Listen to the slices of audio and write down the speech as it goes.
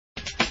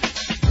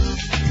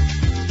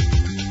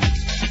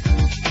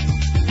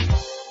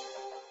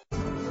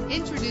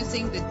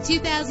Introducing the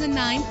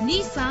 2009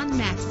 Nissan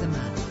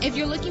Maxima. If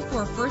you're looking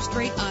for a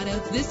first-rate auto,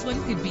 this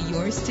one could be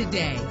yours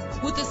today.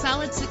 With a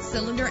solid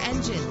 6-cylinder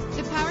engine,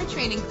 the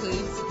powertrain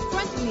includes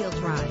front-wheel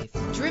drive,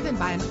 driven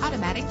by an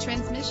automatic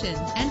transmission.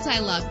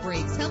 Anti-lock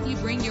brakes help you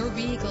bring your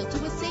vehicle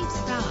to a safe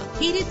stop.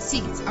 Heated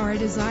seats are a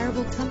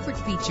desirable comfort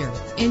feature.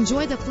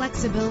 Enjoy the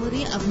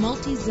flexibility of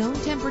multi-zone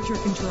temperature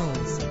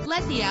controls.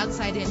 Let the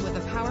outside in with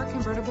a power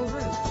convertible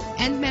roof.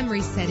 And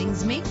memory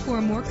settings make for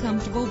a more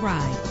comfortable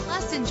ride.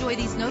 Plus, enjoy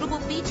these notable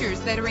features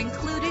that are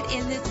included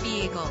in this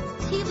vehicle: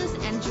 keyless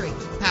entry,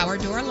 power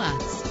door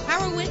locks,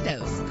 power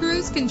windows,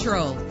 cruise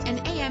control, an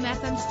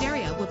AM/FM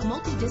stereo with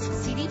multi-disc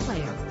CD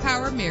player,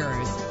 power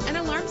mirrors, an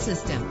alarm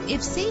system.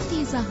 If safety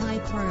is a high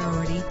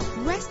priority,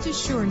 rest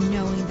assured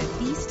knowing that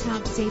these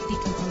top safety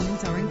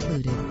components are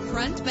included: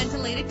 front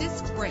ventilated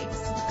disc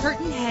brakes,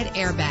 curtain head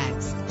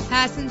airbags,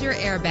 passenger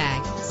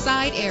airbag,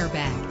 side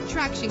airbag,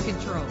 traction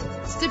control,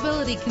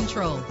 stability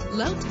control,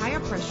 low tire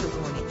pressure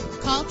warning.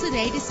 Call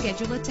today to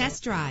schedule a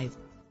test drive.